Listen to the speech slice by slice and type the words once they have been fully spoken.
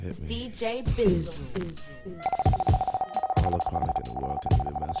Hit me. DJ Bizzle. All the chronic in the world can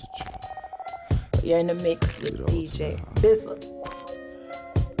even mess with you. You're in the mix with Do it all DJ tonight. Bizzle.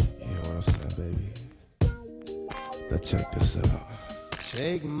 You hear what I'm saying, baby? Now check this out.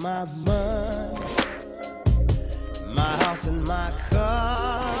 Take my money, my house and my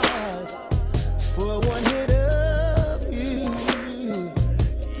cars. For one hit of you,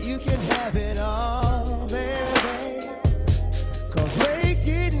 you can have it all, baby. 'Cause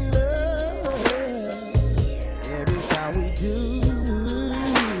making love every time we do,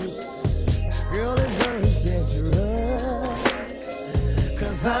 girl, it's worse than drugs.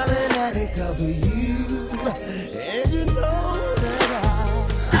 'Cause I'm an addict of you, and you know that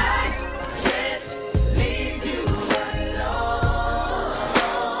I can't leave you alone.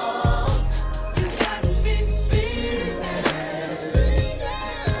 You got me feeling,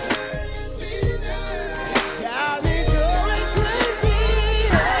 got me going crazy.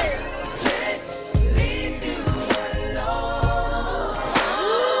 I can't leave you alone.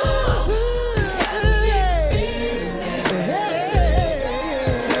 You got me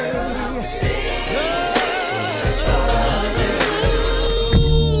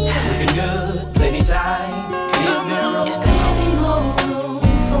Looking good, plenty time. Is there any more room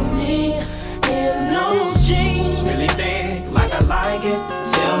for me in those jeans? Really big, like I like it.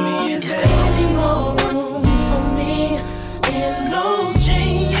 Tell me, is there any more room for me in those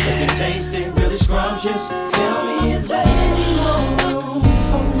jeans? Looking tasty, really scrumptious. Tell me, is there any more room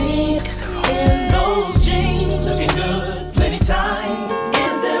for me in those jeans? Looking good, plenty time.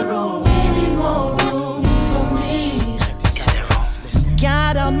 Is there room? Any more room for me?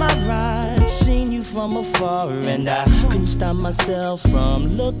 Got on my ride, seen you from afar, and I couldn't stop myself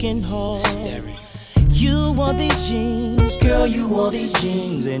from looking hard. You wore these jeans, girl, you wore these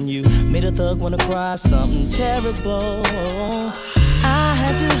jeans, and you made a thug wanna cry something terrible. I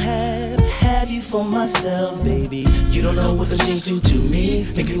had to have you for myself, baby. You don't know what those jeans do to me.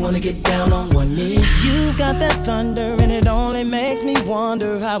 Make me wanna get down on one knee. You've got that thunder, and it only makes me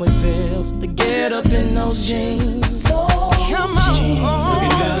wonder how it feels to get up in those jeans. Come on.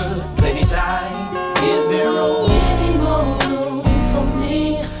 Looking good, plenty time. Is there any more room for me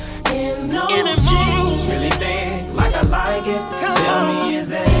in those jeans? Really big, like I like it. Tell me, is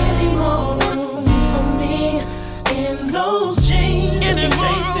there any more room for me in those jeans? Looking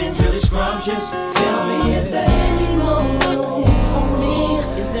tasty, really scrumptious. Tell me, is there any more room for me?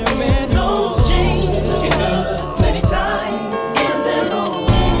 Is there In any those jeans, looking good, plenty time. Is there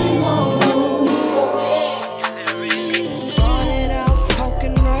any more room for me? Started out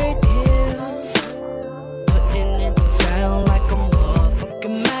talking right here, putting it down like a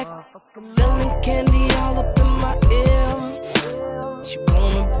motherfucking Mac, selling candy all up in my ear. She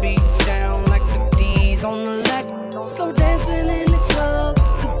wanna be down like the D's on the lack, slow dancing in the club,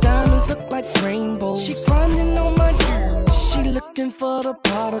 the diamonds look like rainbows. She grinding on my dick, she looking for the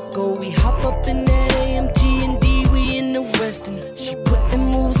prodigal. We hop up in that AMG and D, we in the Western. She putting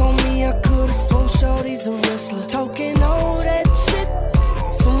moves on me, I could've swore shorty's a wrestler. Talking all that shit,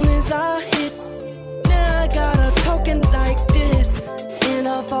 soon as I hit, now I got her talking like this, in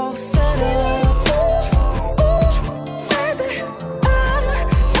a falsetto.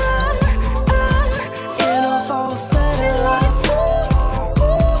 In a falsetto.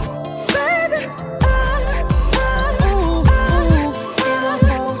 Baby, in a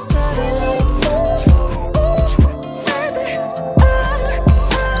falsetto. Baby,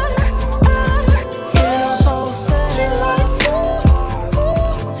 in a falsetto.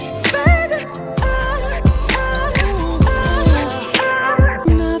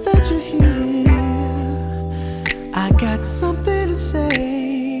 Now that you're here, I got something to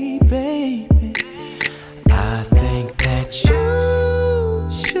say, baby. I think that you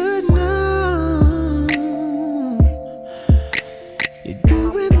should know you're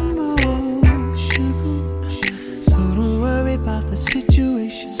doing the most, sugar. So don't worry about the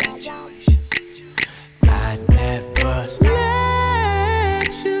situation. I never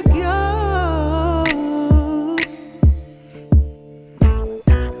let you go.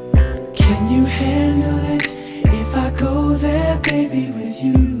 Can you handle it if I go there, baby, with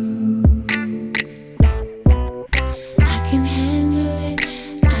you? I can handle it.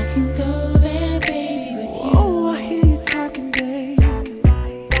 I can go there, baby, with you. Oh, I hear you talking, babe.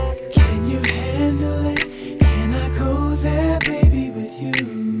 Can you handle it? Can I go there, baby, with you?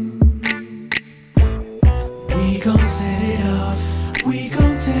 We gon' set it off. We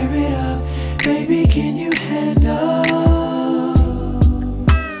gon' tear it up. Baby, can you handle?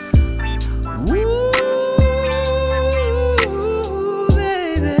 Ooh,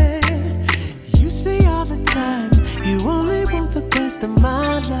 baby. You say all the time you only want the best of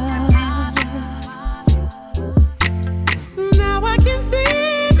my life.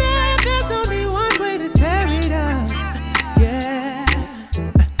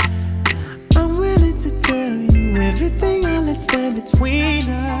 between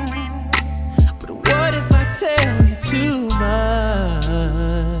us. But what if I tell you too much?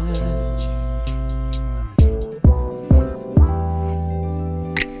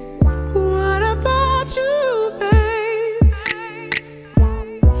 What about you, babe?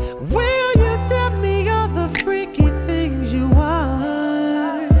 Will you tell me all the freaky things you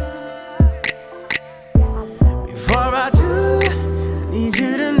want? Before I do, need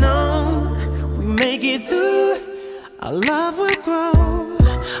you to know we make it through, our love will grow.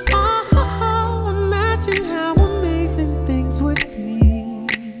 Oh, imagine how amazing things would be.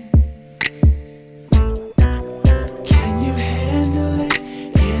 Can you handle it?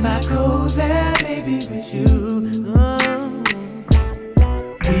 Can I go there, baby, with you?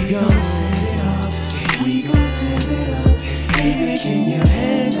 We gonna set it off, we gonna tear it up. Baby, can you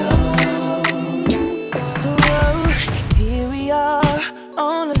handle it? Here we are,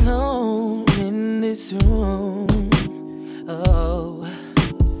 all alone in this room. Oh,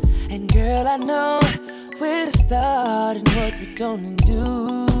 and girl, I know where to start and what we're gonna do.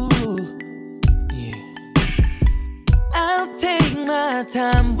 Yeah, I'll take my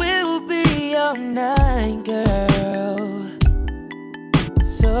time, we'll be all night, girl.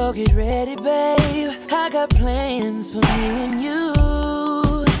 So get ready, babe, I got plans for me and you.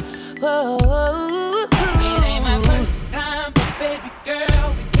 Whoa. It ain't my first time, but baby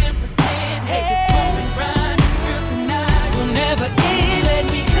girl, we can't pretend. Hey, this moment right through tonight will never end. Let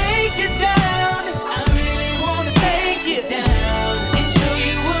me take you down. I really wanna take you down and show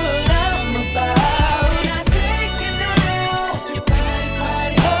you what I'm about. Now take you down, your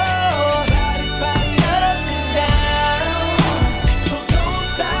body, oh, body up and down. So don't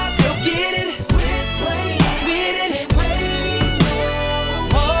stop, you'll get it. Quit playing with it, can't wait no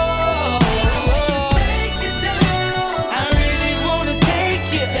more. Take you down, I really wanna take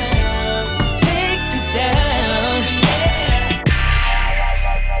you down, take you down.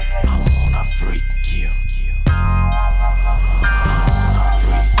 I wanna freak you. I wanna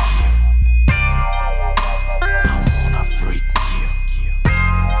freak you. I wanna freak you. I wanna freak you.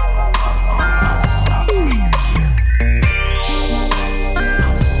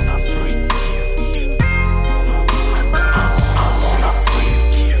 I wanna freak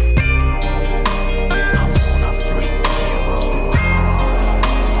you. I wanna freak you.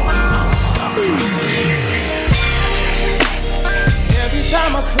 I wanna freak you. Every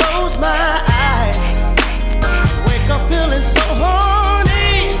time I close my eyes, wake up feeling so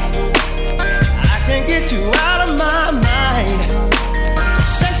horny. I can't get you out of my mind.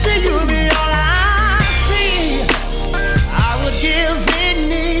 Sexy, you be all I see. I would give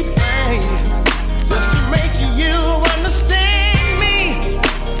anything just to make you understand me.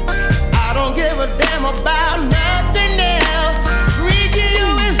 I don't give a damn about nothing else. Freaking you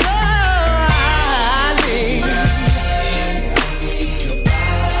is all I need.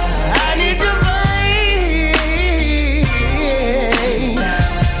 I need your body.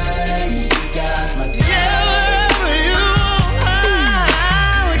 Yeah, you, I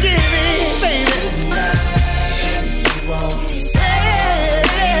would give it, baby.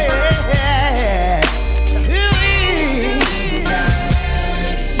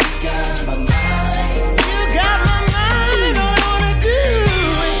 You got my mind. All I wanna do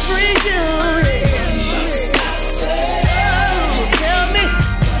is freak you. Tell me,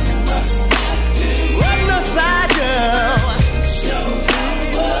 what must I do?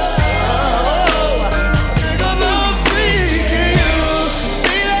 Sick of all freaking you,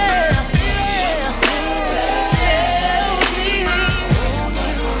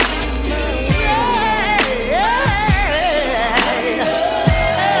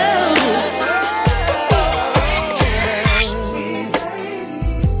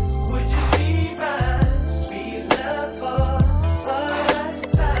 would you be my sweet love for a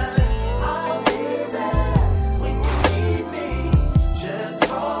lifetime? I'll be there when you need me. Just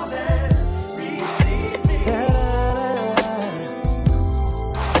call and receive me.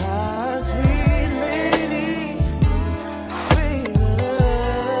 Sweet lady, sweet love.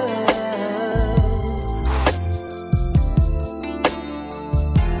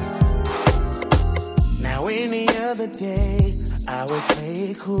 Now any other day I would play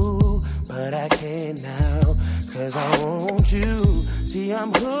it cool, but I can't now, 'cause I want you. See,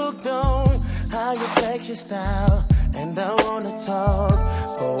 I'm hooked on how you flex your style, and I wanna talk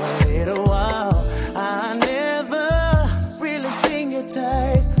for a little while. I never really seen your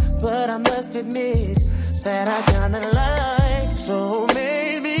type, but I must admit that I kinda like. So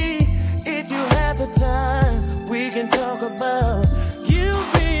maybe if you have the time, we can talk about you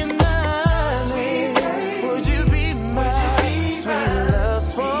being mine. Would you be my sweet love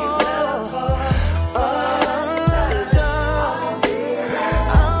for a lifetime?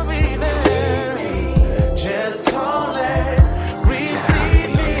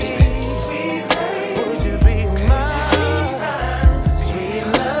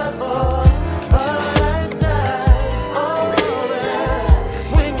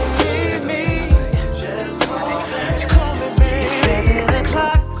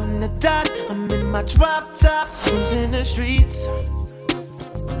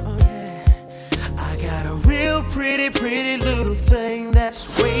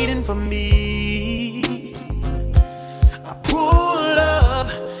 waiting for me. I pull up,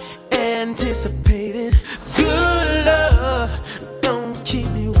 anticipated. Good love, don't keep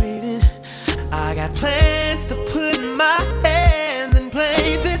me waiting. I got plans to put my hands in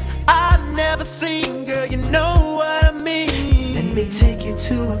places I've never seen, girl, you know what I mean. Let me take you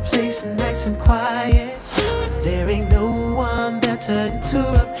to a place nice and quiet. There ain't no one there to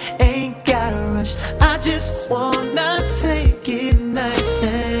interrupt, ain't gotta rush. I just wanna take it nice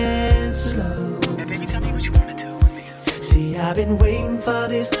and slow. Now baby, tell me what you wanna do with me. See, I've been waiting for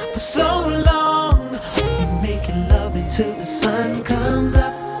this for so long. Making love until the sun comes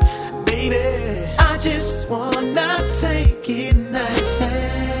up. Baby, I just wanna take it nice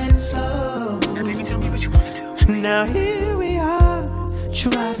and slow. Now baby, tell me what you wanna do with me. Now here we are,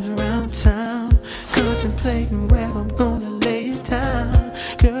 driving around town, contemplating where I'm gonna lay it down.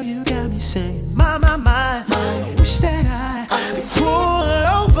 Girl, you got me saying, my, I wish that I could pull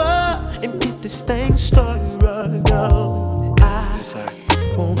over and get this thing started right now. I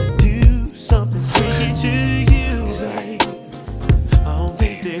wanna do something freaky to you. I don't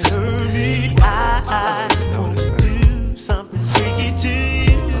think they heard me. I wanna do something freaky to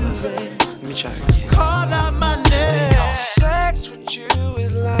you. Let me try it. Call out my name. Sex with you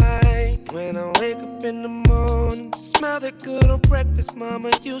is like when I wake up in the morning, smell that good old breakfast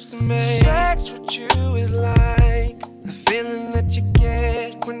mama used to make. Sex with you is like the feeling that you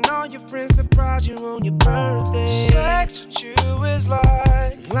get when all your friends surprise you on your birthday. Sex with you is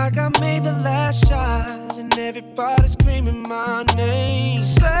like I made the last shot and everybody screaming my name.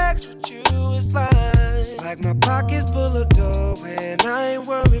 Sex with you is like my pockets full of dough and I ain't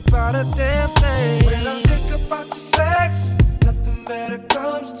worried about a damn thing. When I think about the sex, nothing better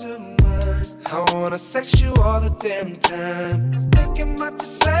comes to mind. I wanna sex you all the damn time. Just thinking about the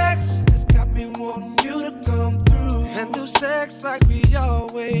sex, it's got me wanting you to come through and do sex like we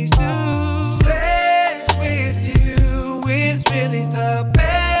always do. Sex with you is really the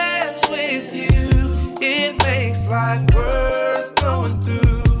best with you. It makes life worth going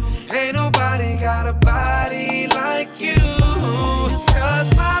through. Ain't nobody got a body like you.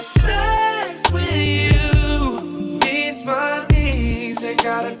 Cause my sex with you meets my needs. Ain't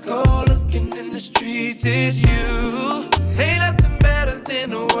gotta go looking in the streets, it's you. Ain't nothing better than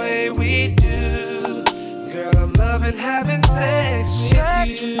the way we do. Girl, I'm loving having sex with you.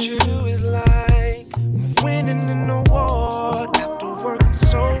 Sex with you is like winning an award after working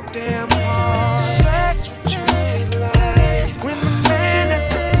so damn hard. Sex with you is like when the man at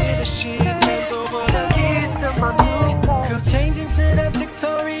the finish shit bends over again to my new part. Girl, changing to that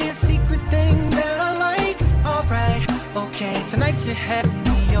Victoria's Secret thing that I like. Alright, okay, tonight you having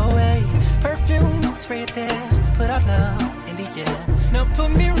me your way. Perfume, spray it there, put our love in the air. Now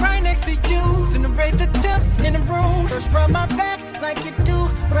put me right next to you, finna raise the temp in the room. First rub my back like you do,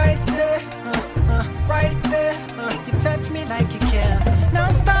 right there, right there. You touch me like you care. Now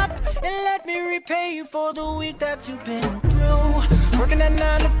stop and let me repay you for the week that you've been through. Working at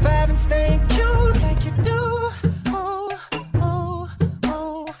 9 to 5 and staying cute like you do. Oh, oh,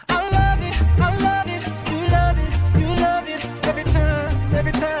 oh. I love it, you love it, you love it. Every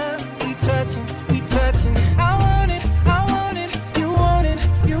time we touching. I want it, you want it,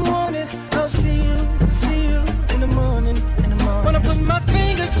 you want it. I'll see you in the morning. Wanna put my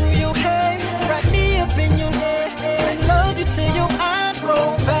fingers through your hair, wrap me up in your neck, and love you till your eyes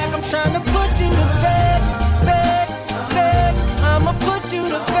roll back. I'm trying to put you to bed. I'ma put you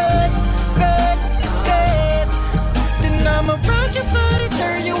to bed. Then I'ma rock your body,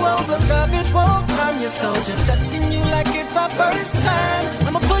 turn you over. Love is war, I'm your soldier, touching you like it's our first time.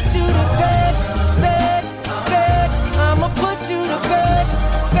 I'ma put you to bed. I'ma put you to bed.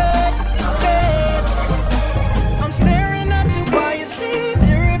 I'm staring at you while you sleep,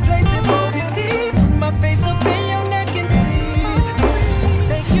 irreplaceable beauty. My face up in your neck and breathe.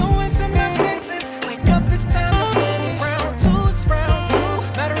 Take you into my senses. Wake up, it's time to finish. Round two, it's round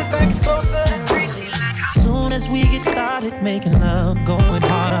two. Matter of fact, it's closer than 3. Soon as we get started making love, going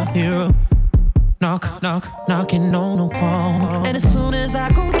hard, I hear a knocking on the wall. And as soon as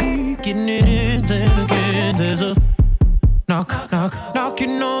I go deep, getting it in, then again there's a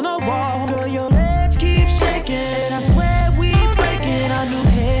knocking on the wall. Girl, your legs keep shaking, I swear we breaking our new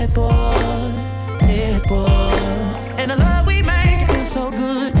headboard. And the love we make feels so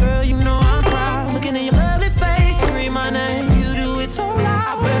good, girl, you know I'm proud. Looking at your lovely face, scream my name, you do it so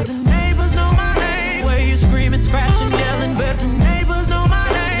loud. Bet the neighbors know my name, where you screaming, scratching, yelling. Bet the neighbors know my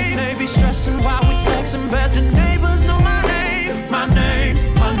name, maybe stressing while we sexing. Bet the neighbors know my name, my name.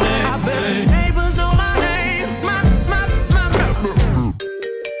 I bet the neighbors know my name, my name.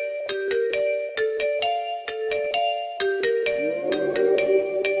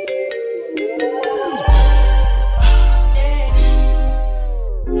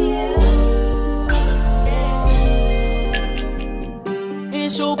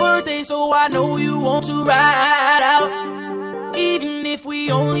 I know you want to ride out. Even if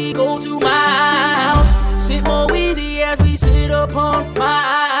we only go to my house. Sit more easy as we sit upon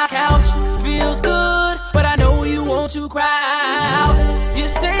my couch. Feels good, but I know you want to cry out. You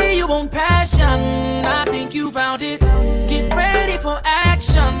say you want passion, I think you found it. Get ready for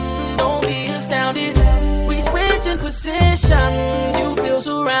action, don't be astounded. We switching positions, you feel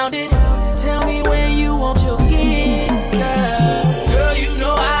surrounded. Tell me when you want your gift, girl. Girl,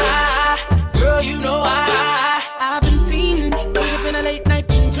 you know I've been fiending. Wake up in a late night,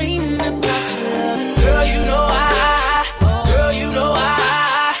 been dreaming about you. Girl, you know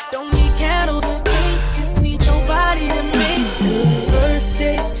I don't need candles and cake, just need your body to make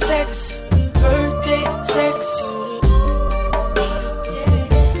birthday sex, birthday sex.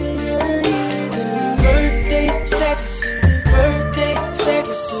 Birthday sex, birthday sex.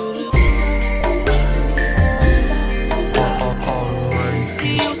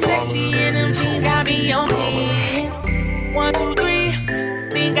 See you sexy in them jeans, got me on 10. 1, 2, 3,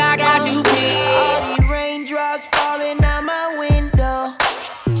 think I got you pinned. All these raindrops falling out my window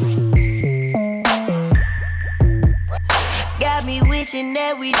got me wishing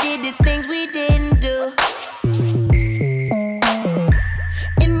that we did the things we didn't do.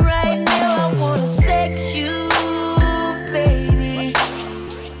 And right now I wanna sex you, baby.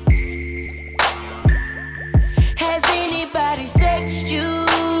 Has anybody sexed you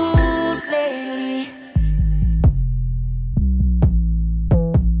lately?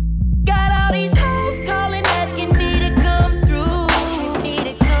 Got all these hoes calling, asking me to come through. Need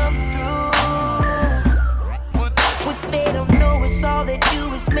to come through. What they don't know is all they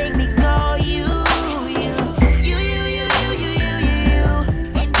do is make me call you.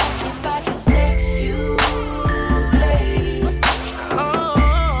 And ask if I can sex you, lady. Oh,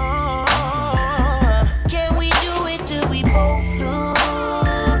 can we do it till we both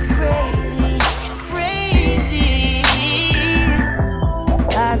look crazy, crazy?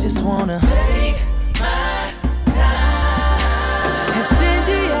 I just wanna take my time. As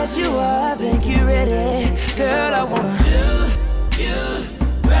stingy as you are, I think you're ready. Girl, I wanna do you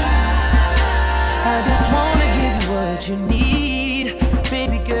right. I just wanna give you what you need,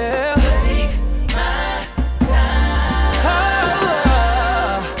 baby girl. Take my time.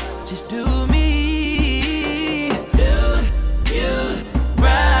 Oh, just do me, do you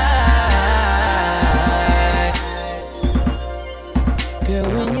right. Girl,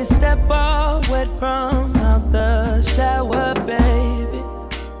 when you step all wet from out the shower, baby,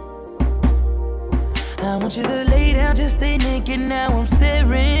 I want you to lay down, just stay naked. Now I'm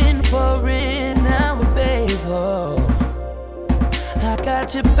staring for an hour, babe. Oh, I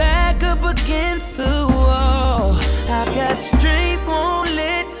got your back up against the wall. I got strength, won't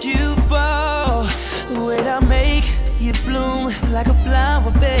let you fall. Wait, I'll make you bloom like a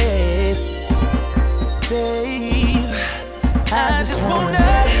flower, babe. Babe, I just wanna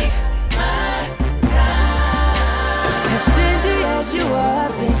take my time. As stingy as you are, I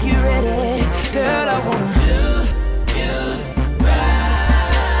think you're ready. Girl, I wanna do you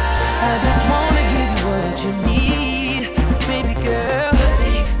right. I just wanna give you what you need, baby girl.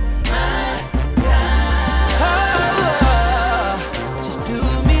 Take my time. Oh, just do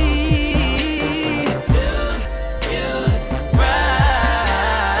me, do you right.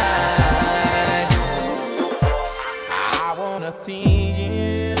 I wanna tease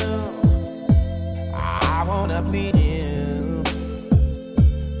you, I wanna please you,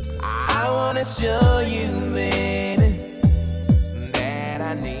 I wanna show you, baby, that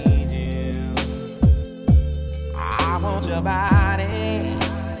I need you. I want your body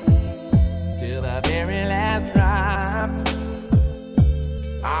till the very last drop.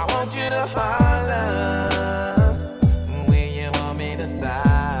 I want you to holler when you want me to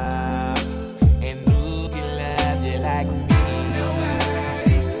stop. And who can love you like me?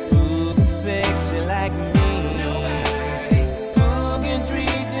 Who can sex you like me? Who can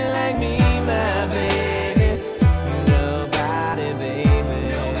treat you like me, my baby? Nobody, baby.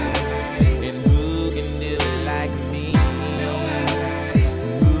 And who can do it like me?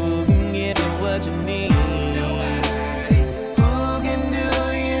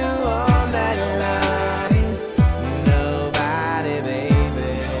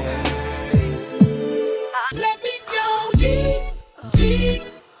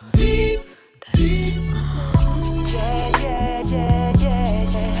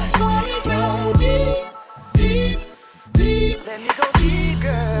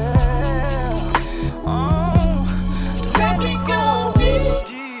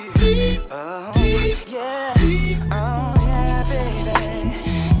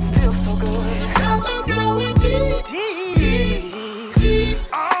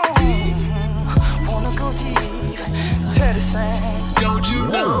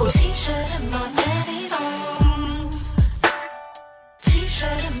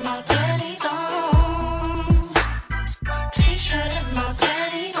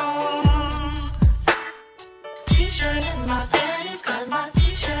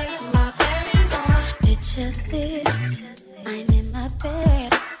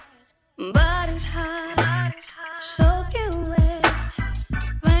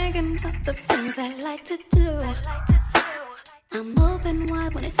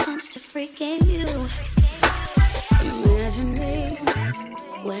 nationwide when it comes to freaking you. Imagine me,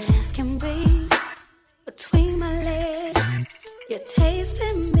 wet as can be, between my legs, you're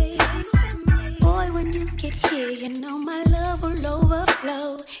tasting me. Boy, when you get here, you know my love will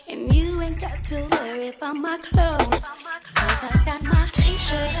overflow. And you ain't got to worry about my clothes, 'cause I got my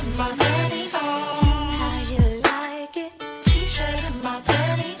T-shirt and my panties on. just how you like it. T-shirt and my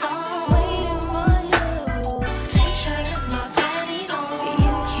panties on. Waiting for you. T-shirt and my panties on.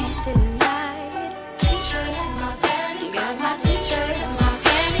 You can't deny it. T-shirt and my panties on. Got my t-shirt and my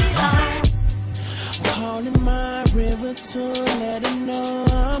panties on. Calling my river to let him know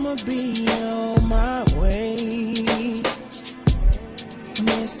I'ma be on my way.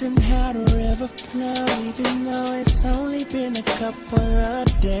 Missing how the river flow, even though it's only been a couple of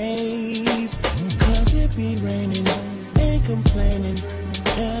days. 'Cause it be raining, ain't complaining.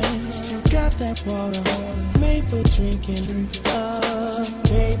 Yeah, you got that water made for drinking.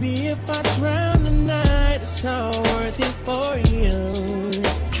 Baby, if I drown tonight, it's all worth it for you.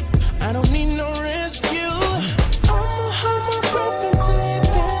 I don't need no rescue. I'ma hold my breath until you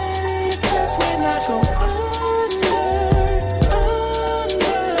feel it in your chest when I go under.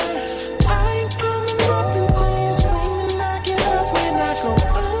 I ain't coming up until you're screaming. I get up when I go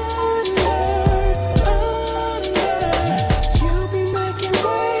under. You be making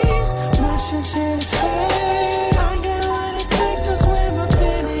waves, my ship's in the sky. I got what it takes to swim up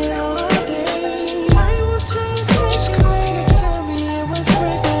in it all day. I will try to shake it when you tell me it was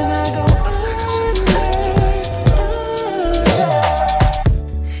right when I go under.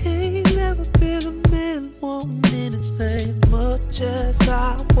 Ain't never been a man wanting anything as much as I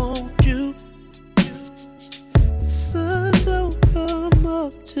want you. The sun don't come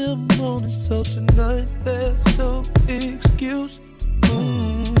up till morning, so tonight there's no excuse.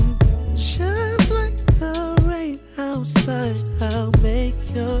 Shines like the rain outside, I'll make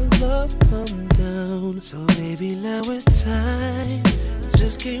your love come down. So baby, now it's time,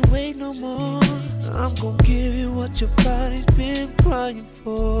 just can't wait no more. I'm gonna give you what your body's been crying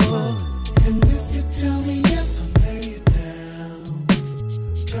for. And if you tell me yes, I'll lay you down.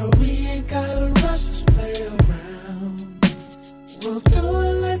 Girl, we ain't gotta rush, just play around. We'll do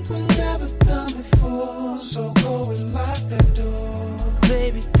it like we never done before. So go and lock that door.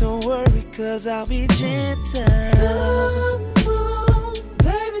 Baby, don't worry, 'cause I'll be gentle. Come on,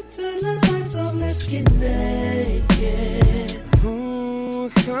 baby, turn the lights off, let's get naked. Ooh,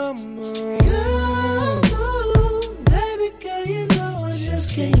 come on. Come on, baby girl, you know I just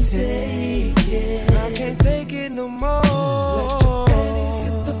can't take it. I can't take it no more. Let your panties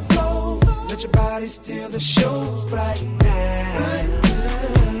hit the floor. Let your body steal the show right now.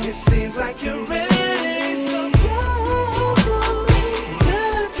 It seems like you're ready, so come on.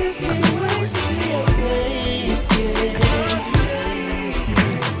 Girl, I just can't wait to see you naked.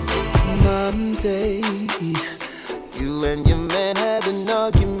 Monday, you and your man had an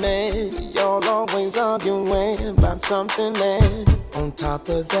argument. Y'all always arguing about something, man. On top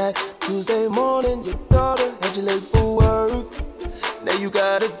of that, Tuesday morning, your daughter had you late for work. Now you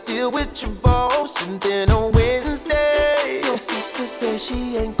gotta deal with your boss. And then on Wednesday, your sister says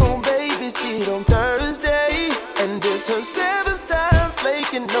she ain't gon' babysit on Thursday. And this her 7th time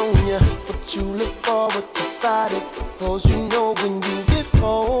flaking on ya. But you look forward to Friday, 'cause you know when you get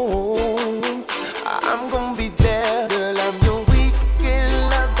home, I'm gon' be there. Girl, I'm your weekend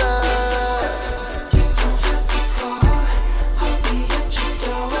lover. You don't have to call, I'll be at your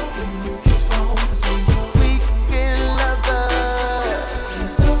door when you get home, 'cause I'm your weekend lover.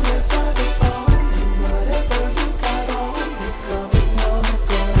 Please don't answer the phone, and whatever you got on is coming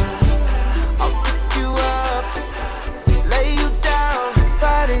over. I'll pick you up, lay you down.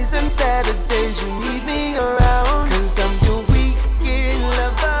 Fridays and Saturdays you need me around, 'cause I'm your weekend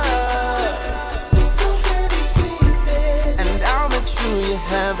lover. So go ahead and sleep in, and I'll make sure you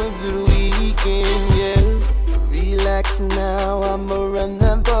have a good weekend, yeah. Relax now, I'ma run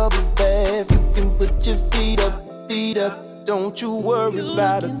that bubble bath. You can put your feet up, don't you worry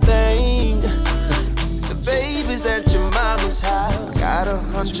about a thing. The baby's at your mama's house, got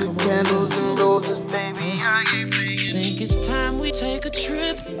 100 candles and roses, baby, I ain't playing. Think it's time we take a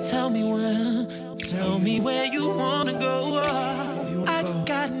trip. Tell me where you wanna go. I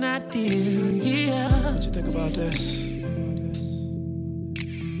got an idea, yeah. What you think about this?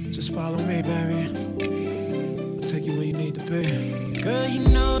 Just follow me, baby. I'll take you where you need to be. Girl, you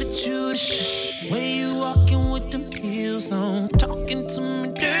know that you the way you walking with them heels on, talking to me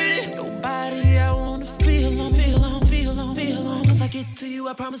dirty. Your body, I wanna feel on. Once I get to you,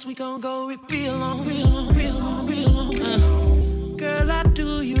 I promise we gon' go real on. Girl, I do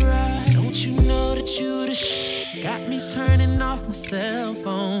you right. Don't you know that with you to got me turning off my cell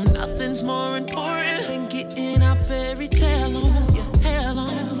phone. Nothing's more important than getting our fairy tale on. Yeah, hell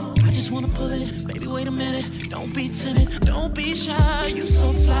on. I just wanna pull it. Baby, wait a minute. Don't be timid. Don't be shy. You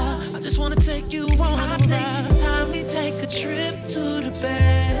so fly. I just wanna take you on. I think it's time we take a trip to the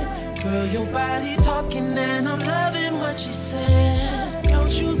bed. Girl, your body's talking and I'm loving what she said.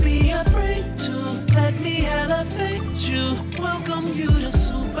 Don't you be afraid to let me elevate you. Welcome you to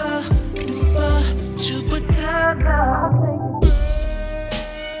Super Jupiter.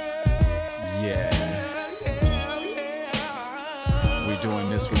 Yeah. We're doing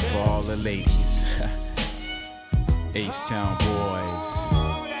this one for all the ladies. H-Town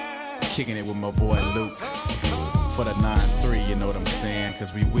boys. Kicking it with my boy Luke. For the 9-3, you know what I'm saying?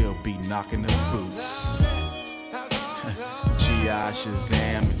 Cause we will be knocking the boots. G.I.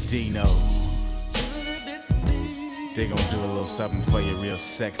 Shazam, Dino. They gon' do a little something for you real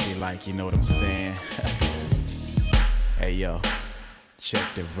sexy like, you know what I'm saying? Hey yo, check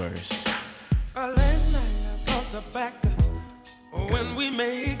the verse. Last night I thought back when we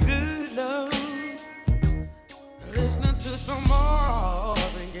made good love, listening to some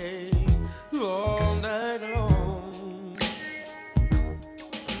Marvin Gaye all night long.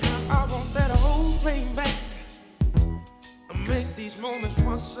 Now I want that whole thing back, make these moments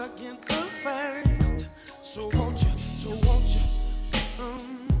once again perfect. So won't you,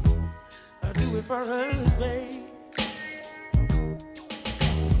 I do it for us, babe.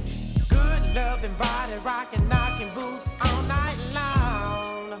 Good loving body, rockin', knockin' boots all night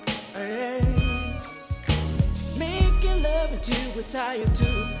long. Hey. Making love until we're tired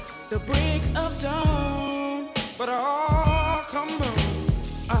to the break of dawn. But come on,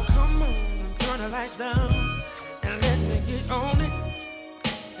 turn the lights down and let me get on it.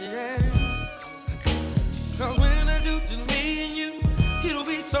 Yeah. Cause when I do just me and you, it'll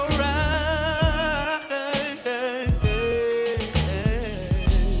be so right.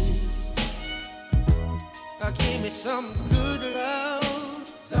 Give me some good love.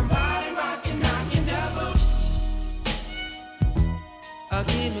 Somebody rockin', knockin' the boots.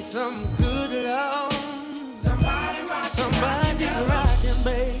 Give me some good love. Somebody rockin',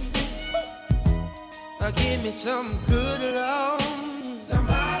 baby. Give me some good love.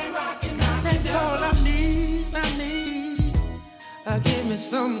 Somebody rockin', that's all I need. Give me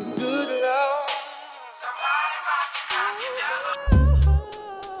some good love. Somebody rockin', knockin' the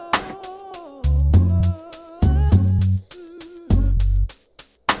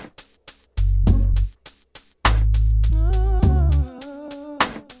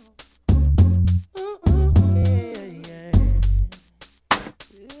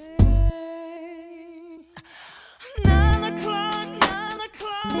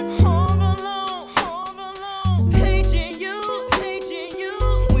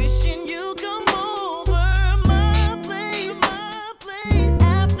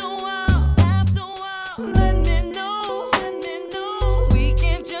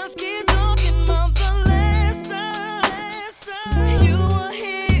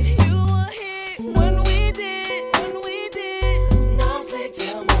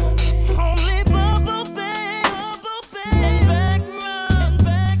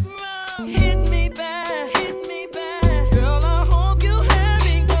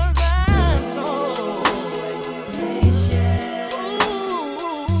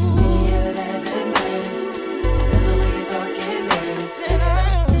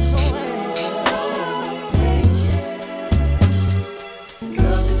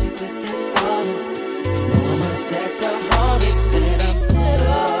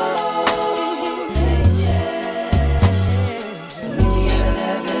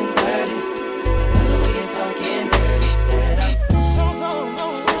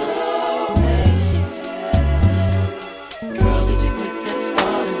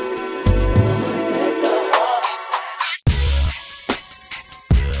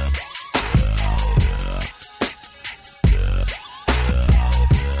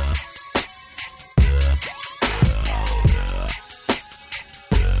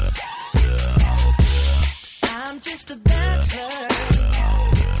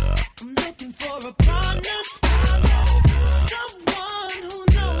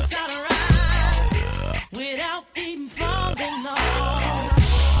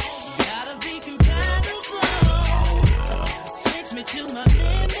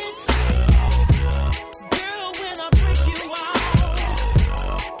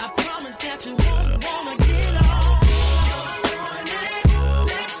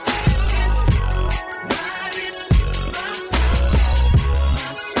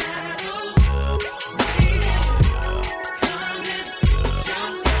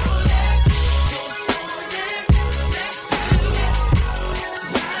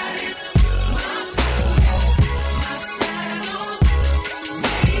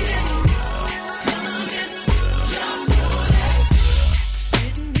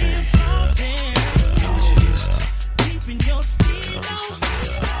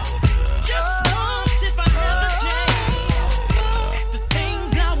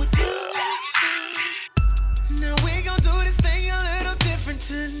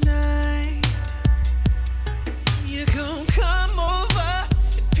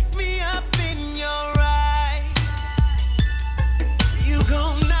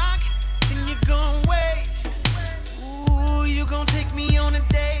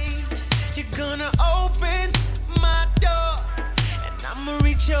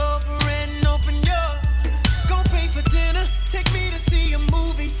invite you over and open your. Gon' pay for dinner, take me to see a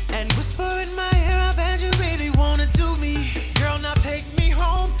movie, and whisper in my ear, I bet you really wanna do me. Girl, now take me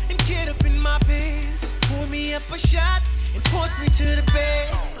home and get up in my pants. Pour me up a shot and force me to the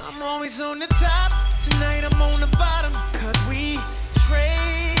bed. I'm always on the top, tonight I'm on the bottom, cause we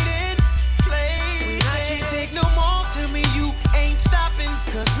trading places. I can't take no more, tell me you ain't stopping,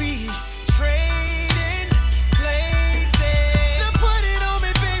 cause we trading places. Now put it on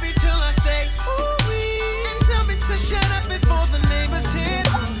me, baby, till I say ooh-wee, and tell me to shut up before the neighbors hear.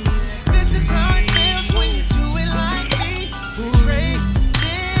 This is how it feels when you do it like me. Trading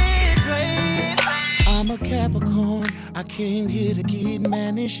places. I'm a Capricorn, I came here to get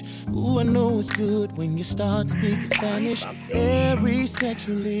managed. Ooh, I know it's good when you start speaking Spanish. Very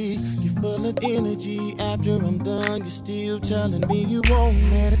sexually, you're full of energy. After I'm done, you're still telling me you won't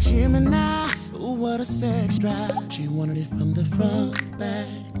let a Gemini. Ooh, what a sex drive. She wanted it from the front, back,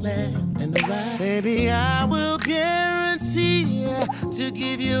 left, and the right. Baby, I will guarantee to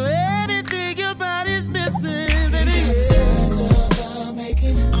give you everything your body's missing. Baby,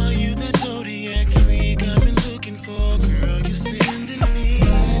 are you the zodiac freak I've been looking for? Girl, you're sending me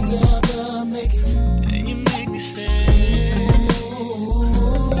signs of the making, and you make me sad.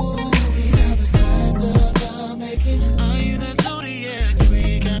 These are the signs of the making. Are you that zodiac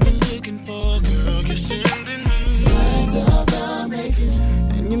freak I've been looking for? Girl, you're sending me signs of the making,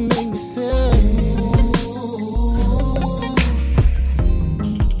 and you make me sad.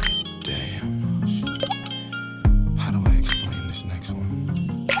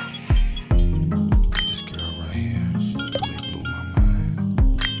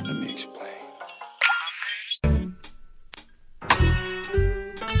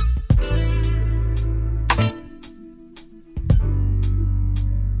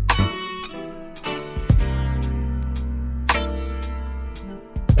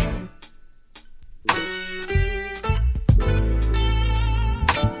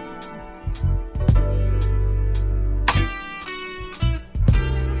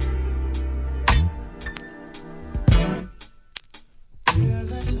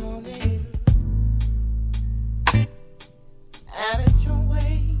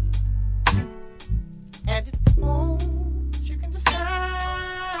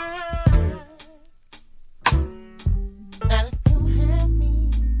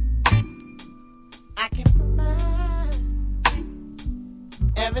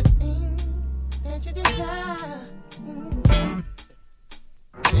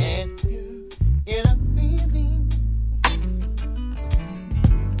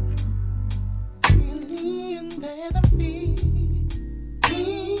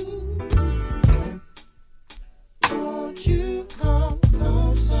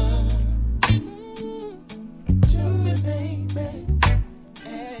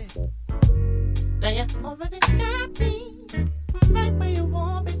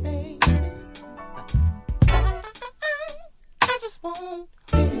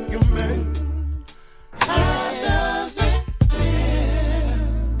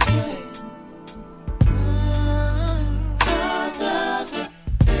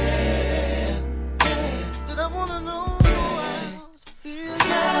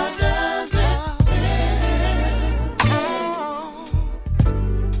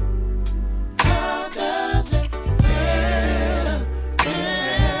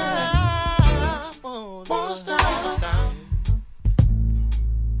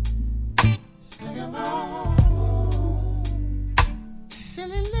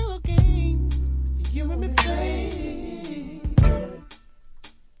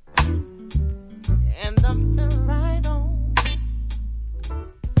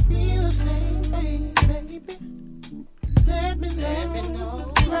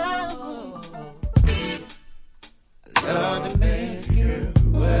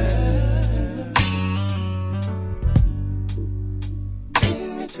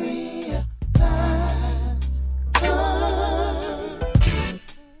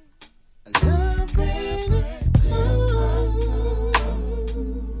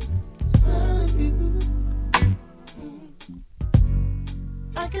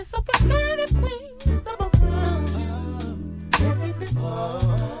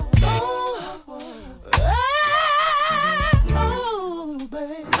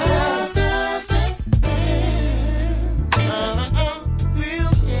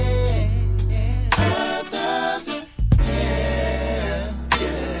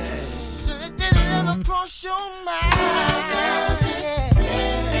 Cross your mind.